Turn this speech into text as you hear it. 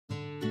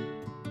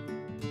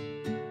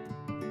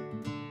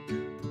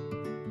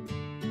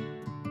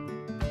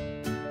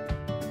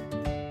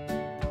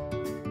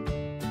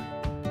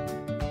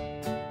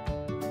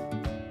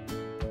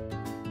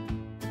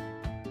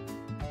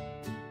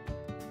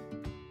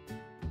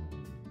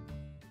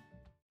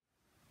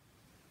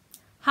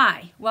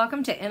Hi,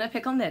 welcome to In a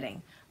Pickle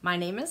Knitting. My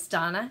name is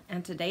Donna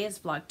and today is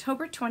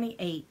Vlogtober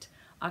 28,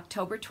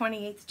 October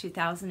 28th,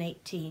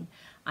 2018.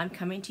 I'm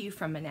coming to you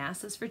from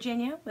Manassas,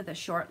 Virginia with a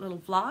short little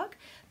vlog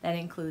that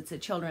includes a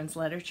children's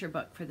literature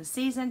book for the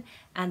season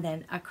and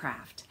then a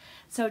craft.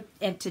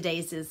 And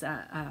today's is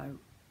a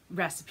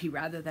recipe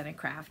rather than a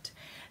craft.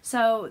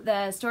 So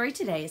the story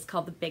today is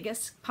called The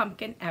Biggest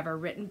Pumpkin Ever,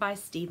 written by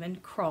Stephen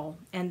Kroll.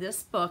 And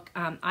this book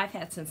I've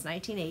had since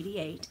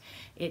 1988.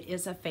 It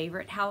is a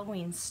favorite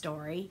Halloween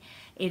story.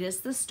 It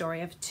is the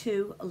story of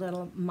two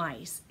little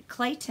mice.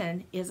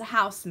 Clayton is a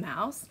house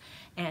mouse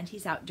and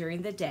he's out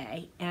during the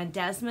day, and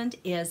Desmond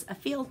is a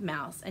field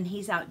mouse and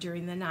he's out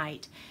during the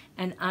night.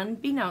 And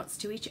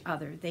unbeknownst to each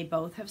other, they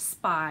both have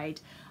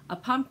spied a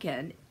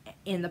pumpkin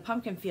in the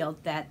pumpkin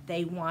field that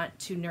they want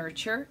to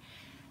nurture.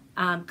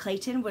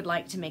 Clayton would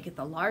like to make it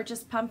the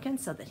largest pumpkin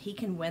so that he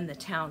can win the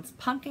town's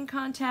pumpkin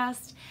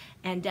contest,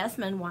 and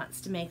Desmond wants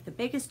to make the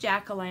biggest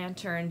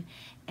jack-o'-lantern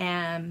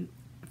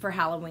for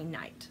Halloween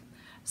night.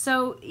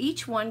 So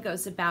each one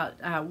goes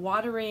about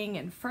watering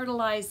and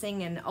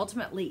fertilizing and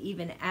ultimately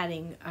even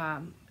adding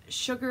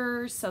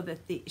sugar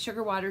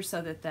water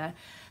so that the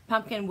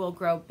pumpkin will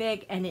grow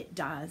big, and it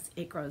does.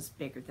 It grows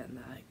bigger than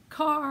the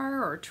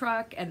car or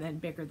truck and then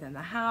bigger than the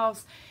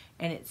house,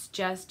 and it's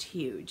just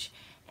huge.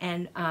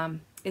 And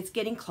it's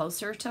getting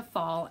closer to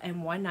fall,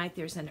 and one night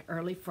there's an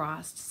early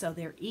frost, so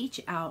they're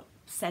each out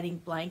setting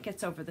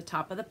blankets over the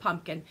top of the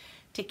pumpkin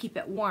to keep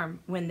it warm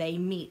when they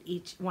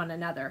meet one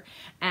another.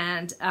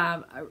 And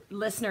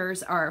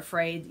listeners are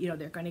afraid,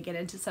 they're going to get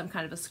into some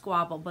kind of a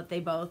squabble, but they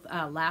both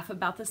laugh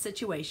about the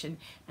situation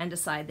and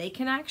decide they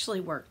can actually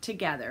work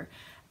together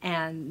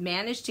and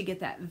manage to get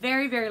that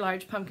very, very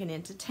large pumpkin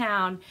into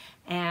town,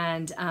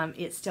 and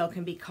it still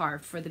can be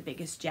carved for the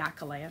biggest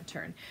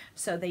jack-o'-lantern.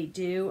 So they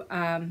do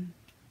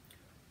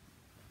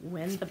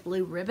win the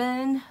blue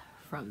ribbon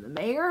from the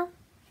mayor,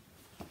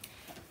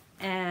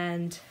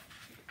 and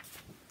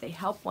they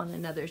help one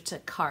another to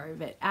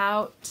carve it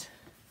out.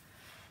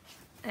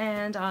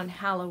 And on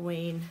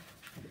Halloween,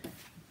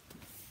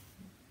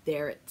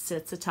 there it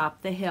sits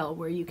atop the hill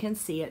where you can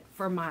see it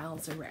for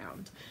miles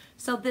around.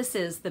 So this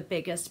is The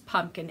Biggest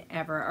Pumpkin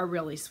Ever, a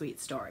really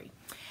sweet story.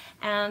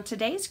 And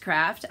today's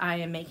craft,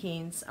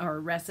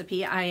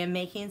 recipe, I am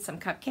making some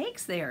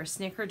cupcakes. They are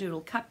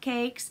snickerdoodle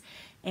cupcakes,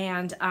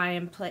 and I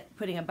am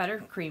putting a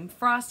buttercream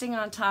frosting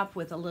on top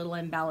with a little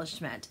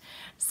embellishment.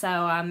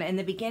 So in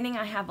the beginning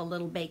I have a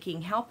little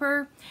baking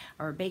helper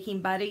or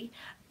baking buddy,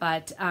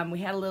 but we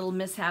had a little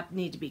mishap,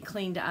 need to be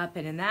cleaned up,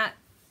 and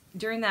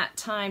during that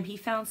time he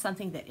found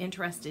something that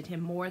interested him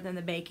more than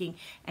the baking,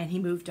 and he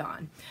moved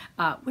on,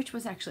 which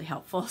was actually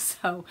helpful.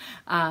 So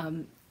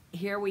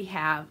here we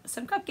have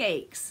some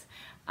cupcakes.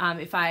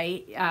 If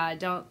I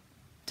don't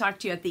talk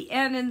to you at the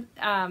end,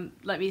 and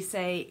let me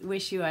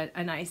wish you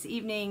a nice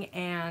evening,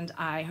 and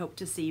I hope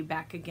to see you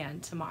back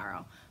again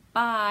tomorrow.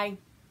 Bye.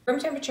 Room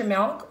temperature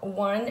milk,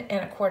 1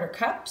 1/4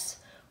 cups.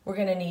 We're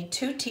going to need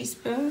 2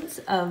 teaspoons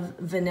of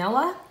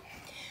vanilla.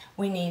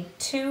 We need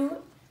 1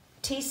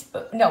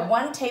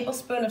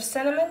 tablespoon of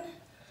cinnamon,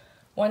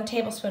 1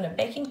 tablespoon of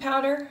baking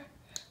powder,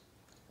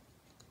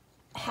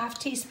 ½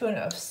 teaspoon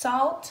of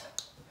salt,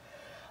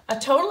 a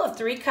total of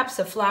 3 cups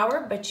of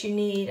flour, but you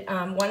need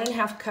 1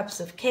 1/2 cups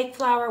of cake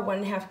flour,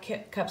 1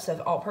 1/2 cups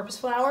of all-purpose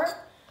flour.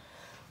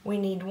 We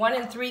need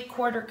 1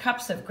 3/4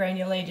 cups of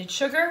granulated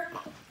sugar,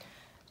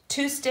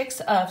 2 sticks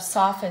of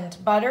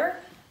softened butter,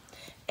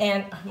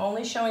 and I'm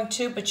only showing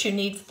 2, but you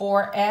need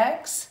 4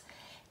 eggs.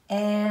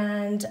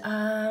 And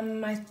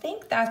I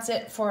think that's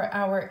it for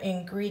our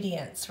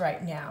ingredients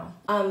right now.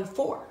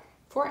 4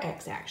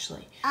 eggs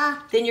actually.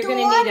 Then you're going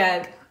to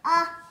need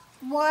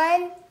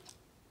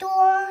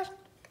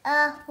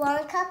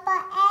one cup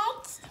of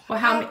eggs. Well,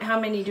 how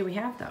many do we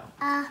have though?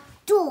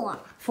 4.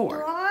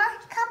 4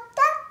 cups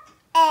of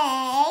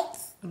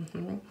eggs.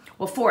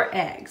 Well, 4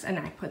 eggs, and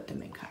I put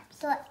them in cups.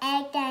 So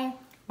egg.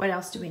 What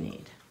else do we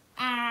need?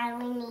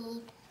 We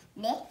need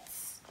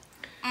mix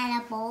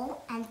and a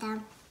bowl and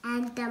that.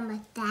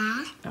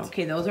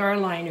 Okay, those are our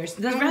liners.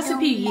 The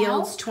recipe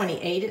yields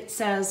 28, it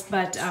says,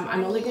 but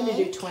I'm only going to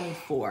do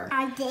 24.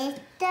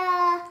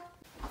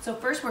 So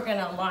first we're going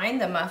to line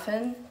the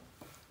muffin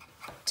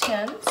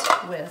tins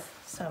with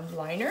some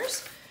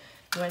liners.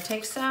 You want to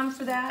take some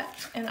for that,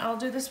 and I'll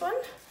do this one?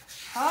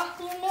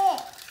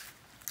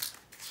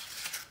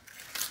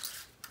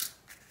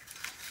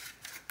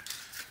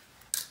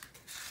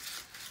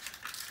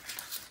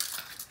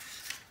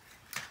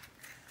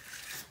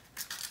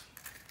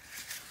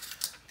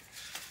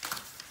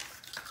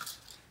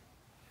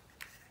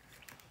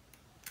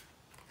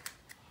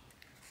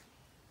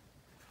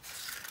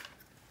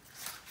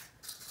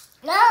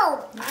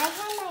 No, I have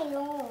my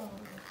own.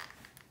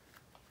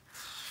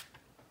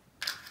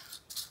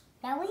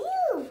 Now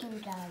you do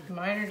that.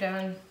 Mine are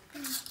done.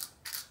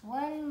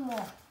 One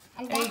more.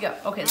 There you go.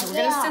 Okay, so we're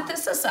going to set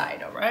this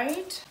aside, all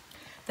right?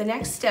 The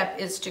next step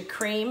is to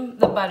cream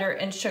the butter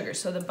and sugar.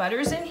 So the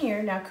butter's in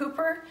here. Now,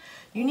 Cooper,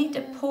 you need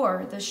to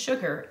pour the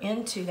sugar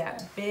into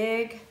that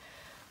big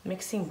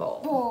mixing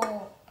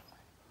bowl.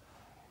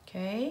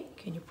 Okay,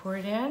 can you pour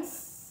it in?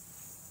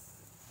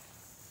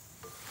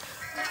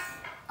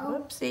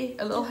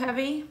 Whoopsie, a little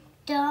heavy?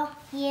 Yeah,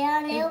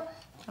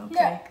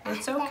 Okay,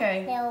 it's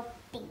okay.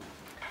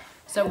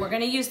 So we're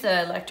going to use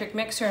the electric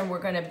mixer, and we're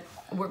going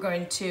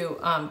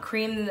to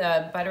cream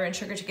the butter and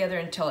sugar together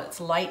until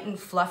it's light and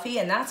fluffy,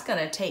 and that's going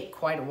to take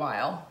quite a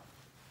while.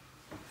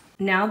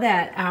 Now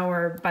that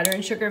our butter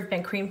and sugar have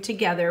been creamed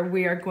together,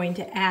 we are going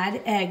to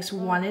add eggs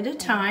one at a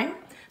time.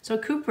 So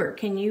Cooper,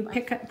 can you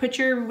put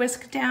your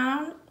whisk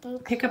down,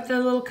 pick up the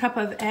little cup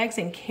of eggs,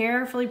 and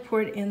carefully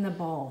pour it in the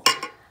bowl.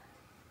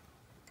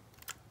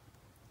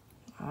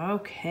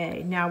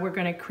 Okay, now we're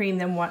going to cream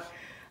them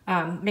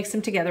mix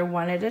them together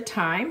one at a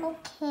time.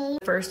 Okay.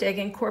 First egg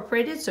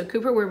incorporated. So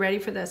Cooper, we're ready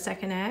for the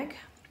second egg.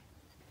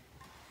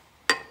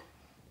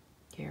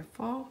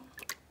 Careful.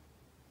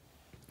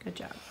 Good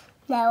job.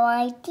 Now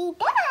I do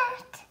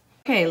that.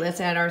 Okay, let's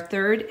add our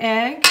third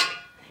egg.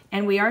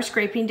 And we are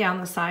scraping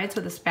down the sides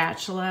with a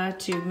spatula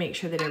to make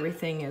sure that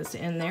everything is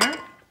in there.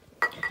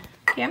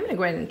 Okay, I'm going to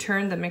go ahead and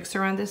turn the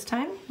mixer on this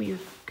time. Will you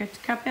get the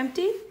cup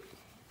empty?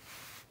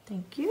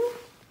 Thank you.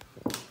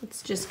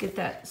 Let's just get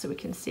that so we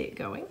can see it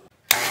going.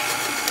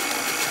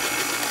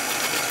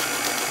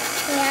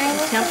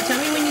 Tell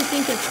me when you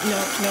think it's no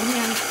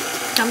hands.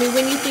 Tell me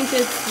when you think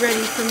it's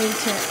ready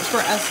for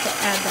us to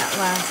add that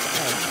last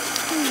egg.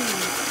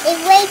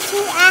 It's way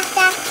too add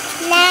that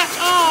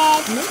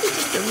egg. Maybe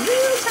just a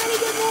little tiny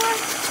bit more.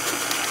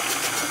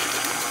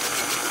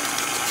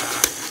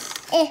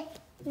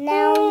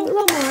 Now a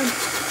little more.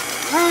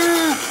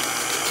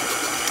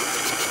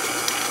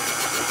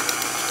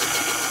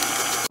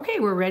 Okay,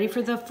 we're ready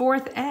for the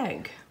fourth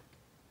egg.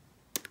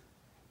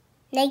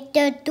 Like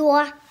the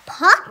door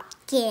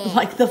pumpkin.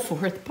 Like the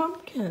fourth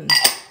pumpkin.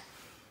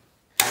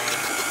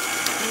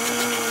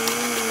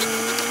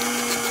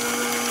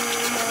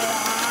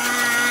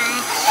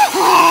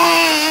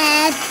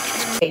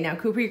 Okay, now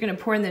Cooper, you're going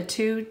to pour in the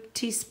 2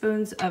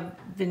 teaspoons of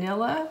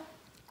vanilla.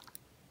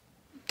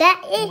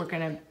 We're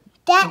going to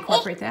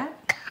incorporate that.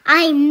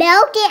 I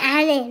melt it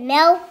and it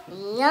melts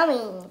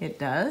yummy. It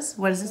does?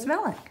 What does it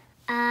smell like?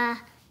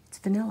 It's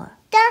vanilla.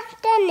 That's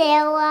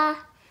vanilla.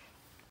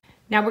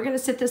 Now we're going to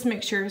set this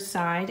mixture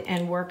aside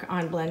and work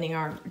on blending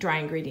our dry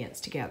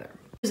ingredients together.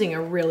 I'm using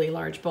a really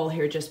large bowl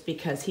here just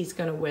because he's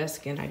going to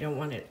whisk and I don't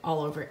want it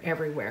all over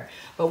everywhere.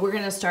 But we're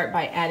going to start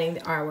by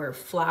adding our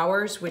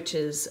flours, which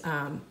is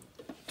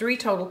 3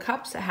 total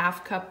cups, a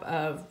half cup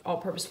of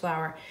all-purpose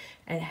flour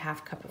and a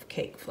half cup of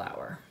cake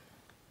flour.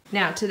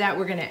 Now to that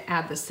we're going to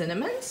add the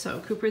cinnamon. So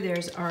Cooper,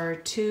 there's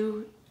our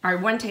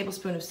 1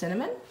 tablespoon of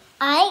cinnamon.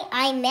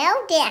 I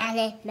melt it and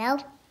it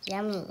melts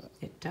yummy.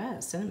 It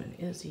does. Cinnamon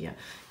is, yeah.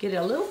 Get it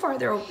a little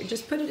farther over.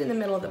 Just put it in the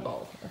middle of the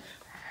bowl.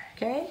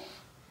 Okay?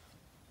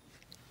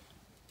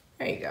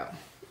 There you go.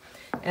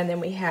 And then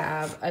we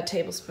have a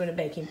tablespoon of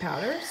baking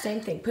powder. Same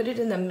thing. Put it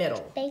in the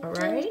middle. Baking all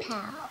right?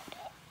 powder.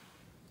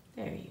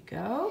 There you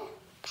go.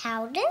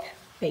 Powder.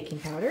 Baking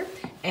powder.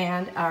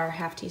 And our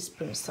half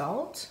teaspoon of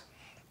salt.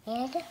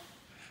 And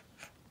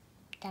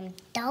some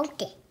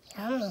salted.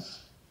 Yummy.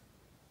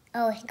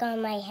 Oh, it's got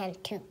on my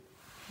hand too.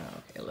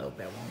 Okay, a little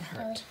bit won't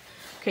hurt.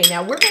 Okay,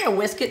 now we're going to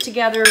whisk it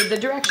together. The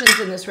directions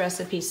in this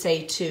recipe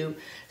say to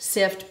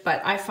sift,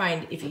 but I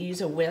find if you use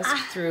a whisk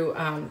through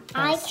a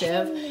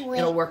sieve,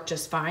 it'll work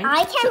just fine.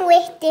 I can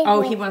whisk it.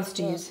 Oh, he wants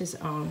to use his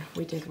own.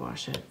 We did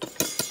wash it.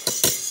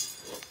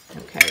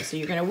 Okay, so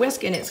you're going to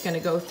whisk and it's going to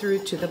go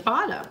through to the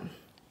bottom.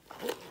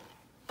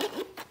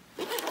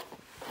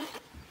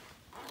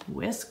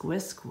 Whisk,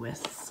 whisk,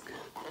 whisk.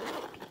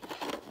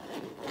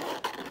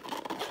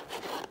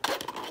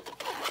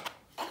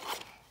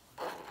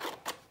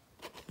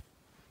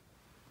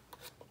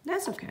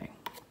 That's okay.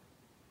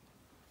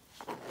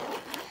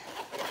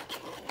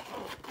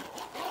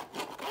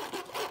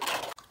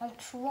 I'm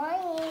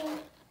trying.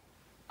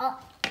 Oh.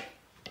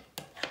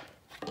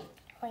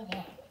 Wait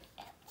there.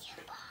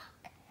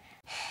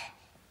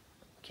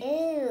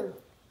 Ew.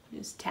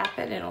 Just tap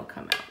it and it'll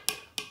come out.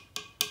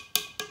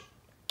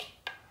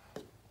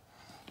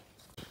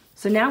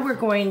 So now we're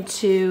going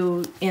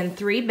to, in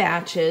 3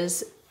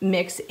 batches,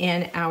 mix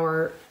in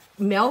our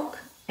milk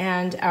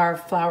and our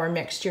flour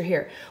mixture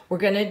here. We're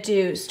going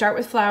to start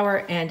with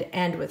flour and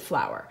end with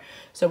flour.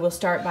 So we'll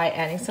start by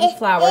adding some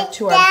flour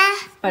to our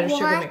butter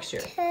sugar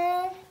mixture.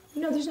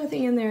 No, there's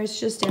nothing in there. It's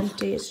just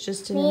empty. It's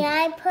just an... May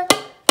I put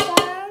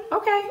some?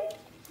 Okay.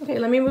 Okay,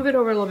 let me move it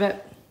over a little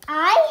bit.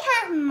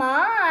 I have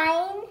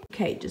mine.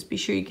 Okay, just be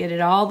sure you get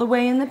it all the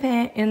way in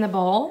the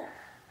bowl.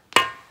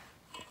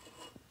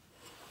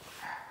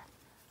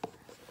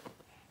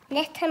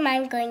 Next time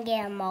I'm going to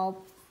get a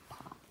mold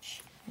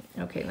podge.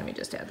 Okay, let me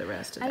just add the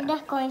rest of I'm that.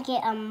 not going to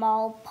get a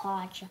mold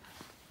podge.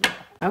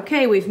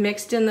 Okay, we've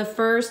mixed in the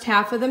first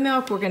half of the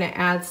milk. We're going to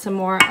add some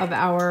more of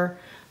our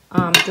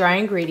dry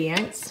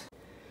ingredients.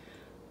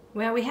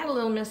 Well, we had a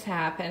little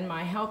mishap and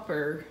my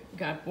helper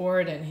got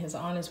bored and is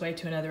on his way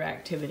to another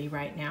activity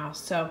right now.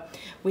 So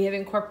we have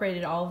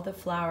incorporated all of the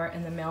flour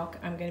and the milk.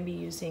 I'm going to be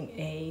using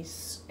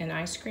an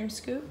ice cream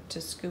scoop to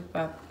scoop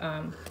up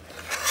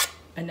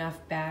enough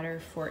batter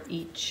for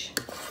each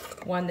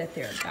one that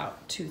they're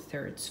about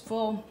 2/3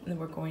 full, and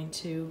we're going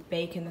to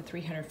bake in the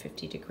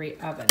 350-degree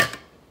oven.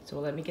 So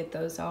let me get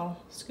those all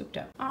scooped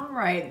up. All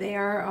right, they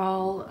are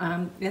all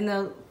in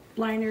the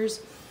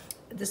liners.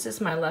 This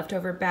is my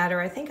leftover batter.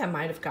 I think I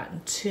might have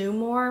gotten 2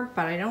 more,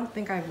 but I don't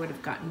think I would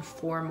have gotten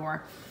 4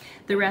 more.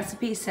 The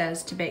recipe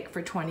says to bake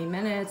for 20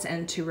 minutes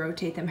and to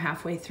rotate them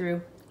halfway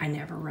through. I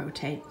never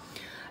rotate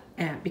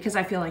because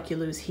I feel like you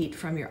lose heat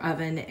from your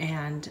oven,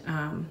 and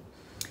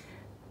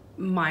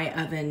my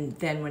oven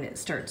then when it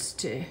starts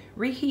to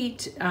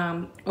reheat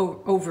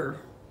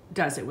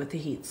overdoes it with the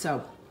heat.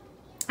 So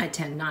I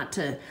tend not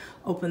to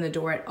open the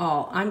door at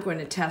all. I'm going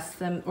to test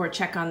them or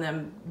check on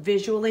them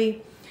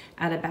visually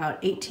at about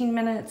 18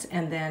 minutes,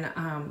 and then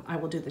I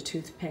will do the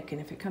toothpick, and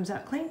if it comes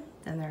out clean,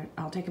 then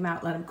I'll take them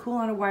out, let them cool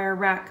on a wire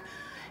rack,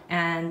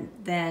 and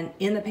then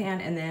in the pan,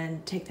 and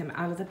then take them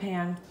out of the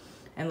pan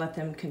and let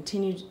them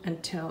continue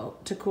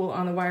to cool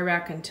on the wire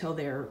rack until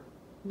they're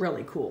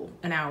really cool,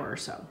 an hour or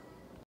so.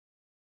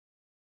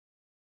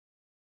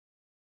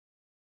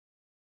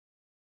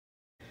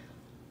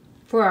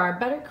 For our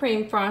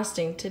buttercream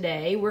frosting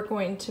today, we're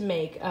going to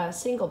make a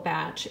single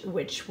batch,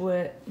 which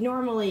would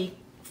normally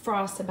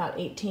frost about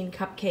 18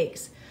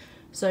 cupcakes.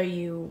 So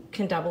you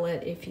can double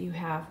it if you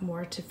have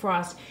more to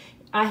frost.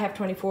 I have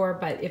 24,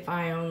 but if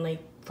I only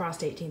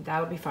frost 18,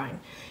 that'll be fine.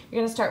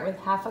 You're gonna start with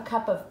half a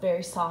cup of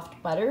very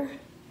soft butter,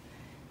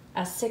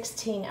 a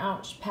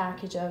 16-ounce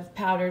package of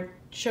powdered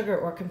sugar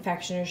or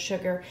confectioner's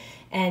sugar,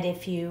 and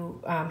if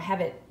you have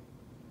it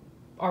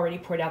already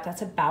poured out,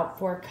 that's about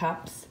 4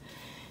 cups.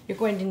 You're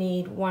going to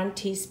need 1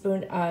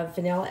 teaspoon of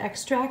vanilla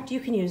extract.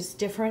 You can use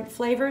different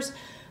flavors,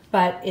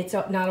 but it's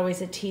not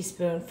always a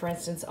teaspoon. For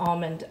instance,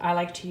 almond I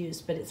like to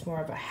use, but it's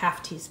more of a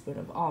half teaspoon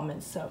of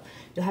almonds, so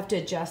you'll have to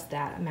adjust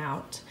that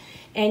amount.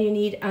 And you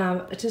need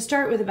to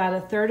start with about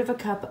 1/3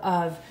 cup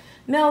of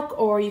milk,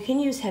 or you can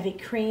use heavy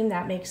cream.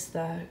 That makes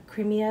the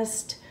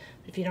creamiest.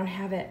 If you don't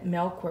have it,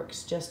 milk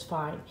works just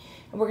fine.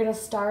 And we're going to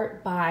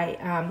start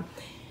by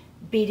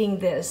beating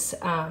this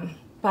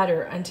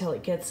butter until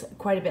it gets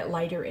quite a bit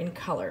lighter in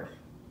color.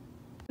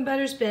 The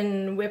butter's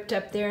been whipped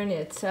up there and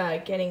it's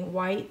getting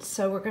white,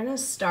 so we're going to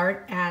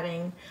start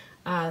adding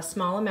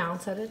small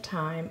amounts at a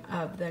time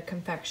of the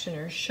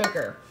confectioner's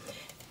sugar.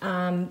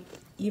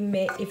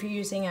 If you're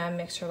using a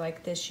mixer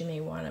like this, you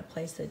may want to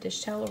place a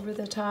dish towel over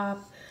the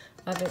top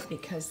of it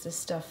because this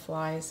stuff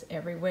flies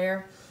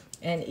everywhere.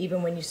 And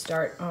even when you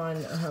start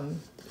on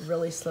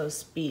really slow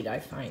speed, I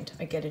find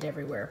I get it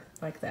everywhere,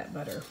 like that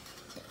butter.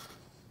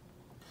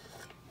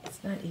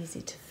 It's not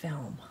easy to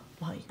film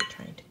while you're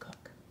trying to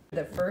cook.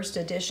 The first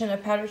addition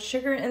of powdered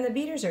sugar, and the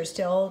beaters are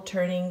still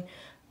turning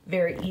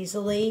very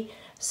easily.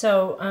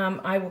 So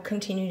I will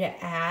continue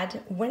to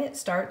add. When it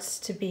starts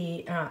to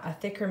be a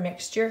thicker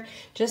mixture,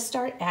 just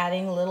start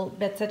adding little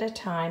bits at a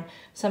time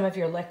some of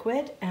your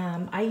liquid.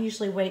 I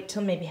usually wait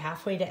till maybe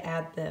halfway to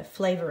add the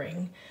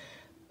flavoring.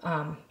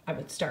 I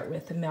would start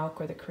with the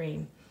milk or the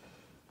cream.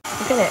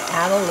 I'm going to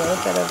add a little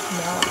bit of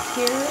milk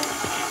here.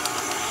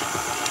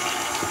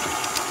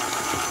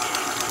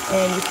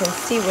 And you can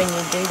see when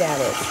you do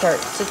that, it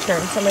starts to turn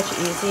so much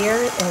easier,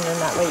 and then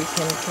that way you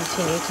can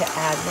continue to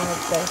add more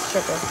of the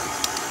sugar.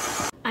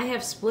 I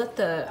have split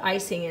the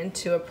icing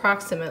into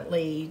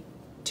approximately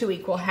 2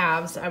 equal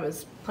halves. I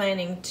was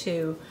planning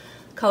to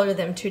color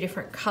them 2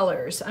 different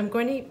colors. I'm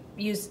going to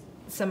use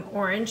some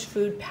orange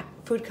food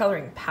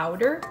coloring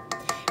powder,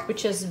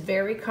 which is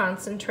very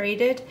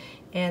concentrated,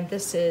 and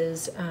this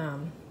is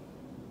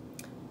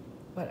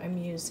what I'm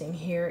using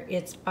here.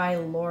 It's by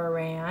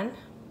Loran,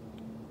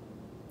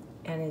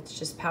 and it's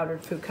just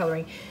powdered food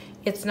coloring.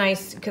 It's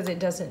nice because it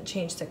doesn't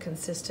change the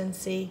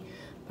consistency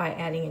by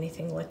adding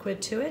anything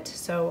liquid to it.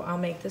 So I'll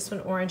make this one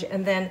orange,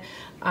 and then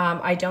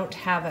I don't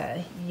have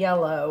a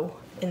yellow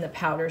in the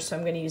powder, so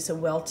I'm going to use a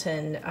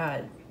Wilton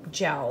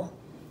gel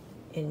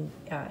in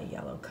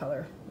yellow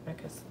color. I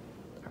guess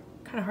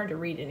kind of hard to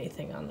read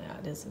anything on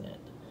that, isn't it?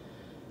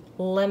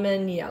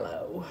 Lemon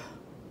yellow.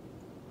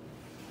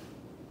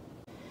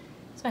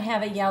 So I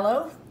have a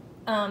yellow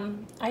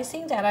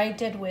icing that I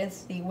did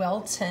with the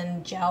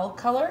Wilton gel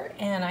color,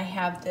 and I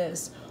have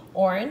this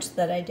orange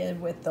that I did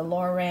with the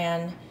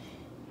Loran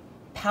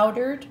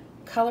powdered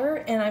color,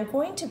 and I'm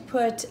going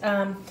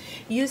to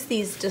use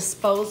these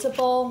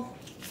disposable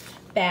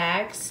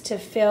bags to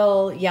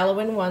fill yellow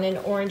in one and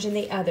orange in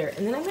the other,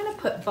 and then I'm going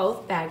to put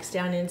both bags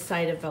down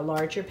inside of a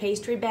larger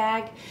pastry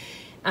bag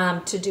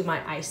to do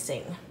my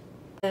icing.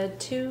 The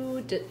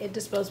 2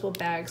 disposable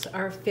bags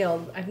are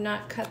filled. I've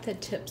not cut the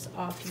tips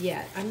off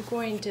yet. I'm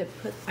going to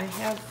I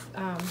have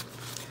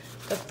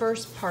the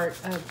first part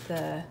of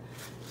the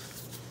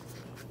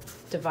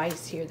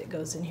device here that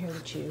goes in here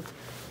that you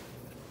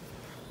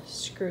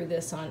screw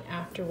this on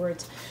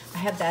afterwards. I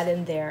have that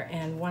in there,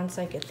 and once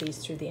I get these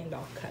through the end,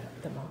 I'll cut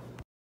them off.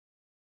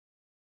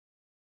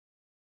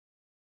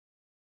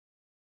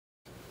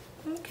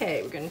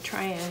 Okay, we're going to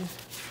try and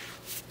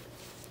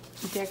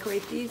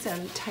decorate these.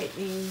 I'm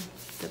tightening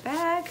the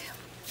bag,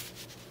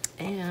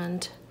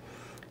 and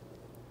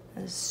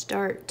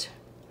start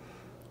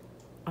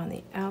on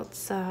the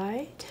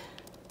outside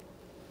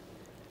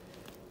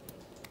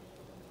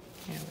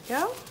There we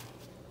go.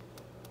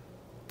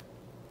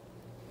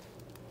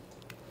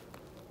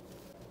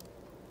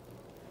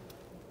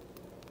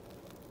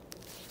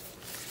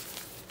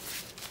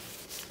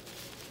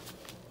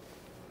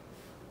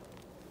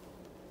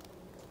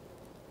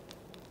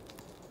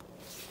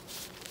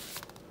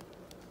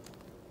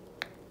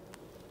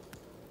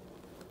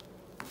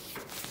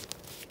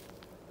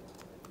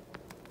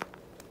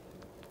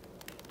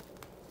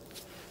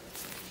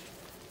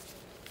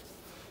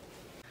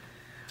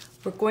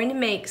 We're going to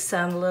make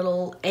some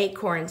little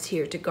acorns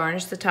here to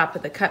garnish the top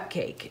of the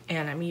cupcake,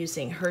 and I'm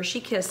using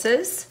Hershey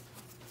Kisses.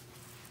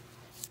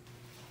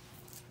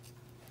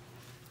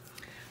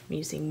 I'm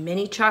using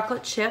mini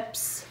chocolate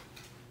chips.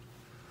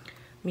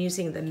 I'm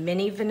using the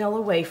mini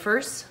vanilla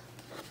wafers,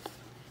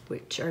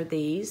 which are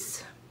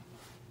these.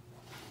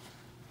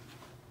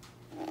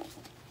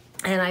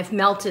 And I've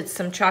melted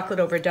some chocolate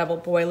over a double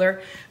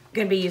boiler. I'm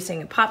going to be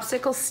using a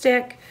popsicle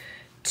stick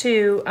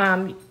to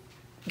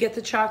get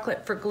the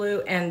chocolate for glue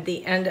and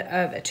the end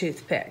of a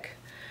toothpick.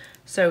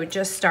 So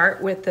just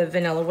start with the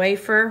vanilla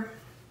wafer.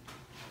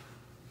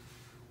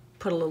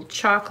 Put a little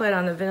chocolate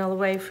on the vanilla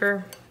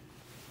wafer.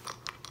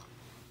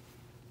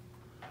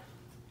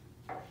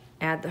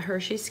 Add the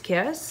Hershey's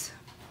Kiss.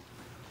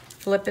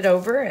 Flip it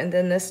over, and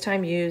then this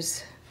time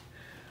use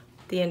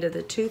the end of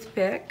the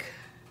toothpick.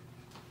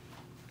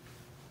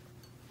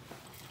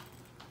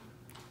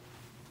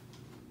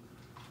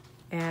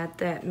 Add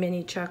that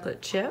mini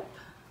chocolate chip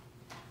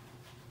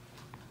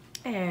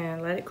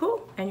and let it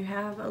cool, and you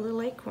have a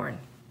little acorn.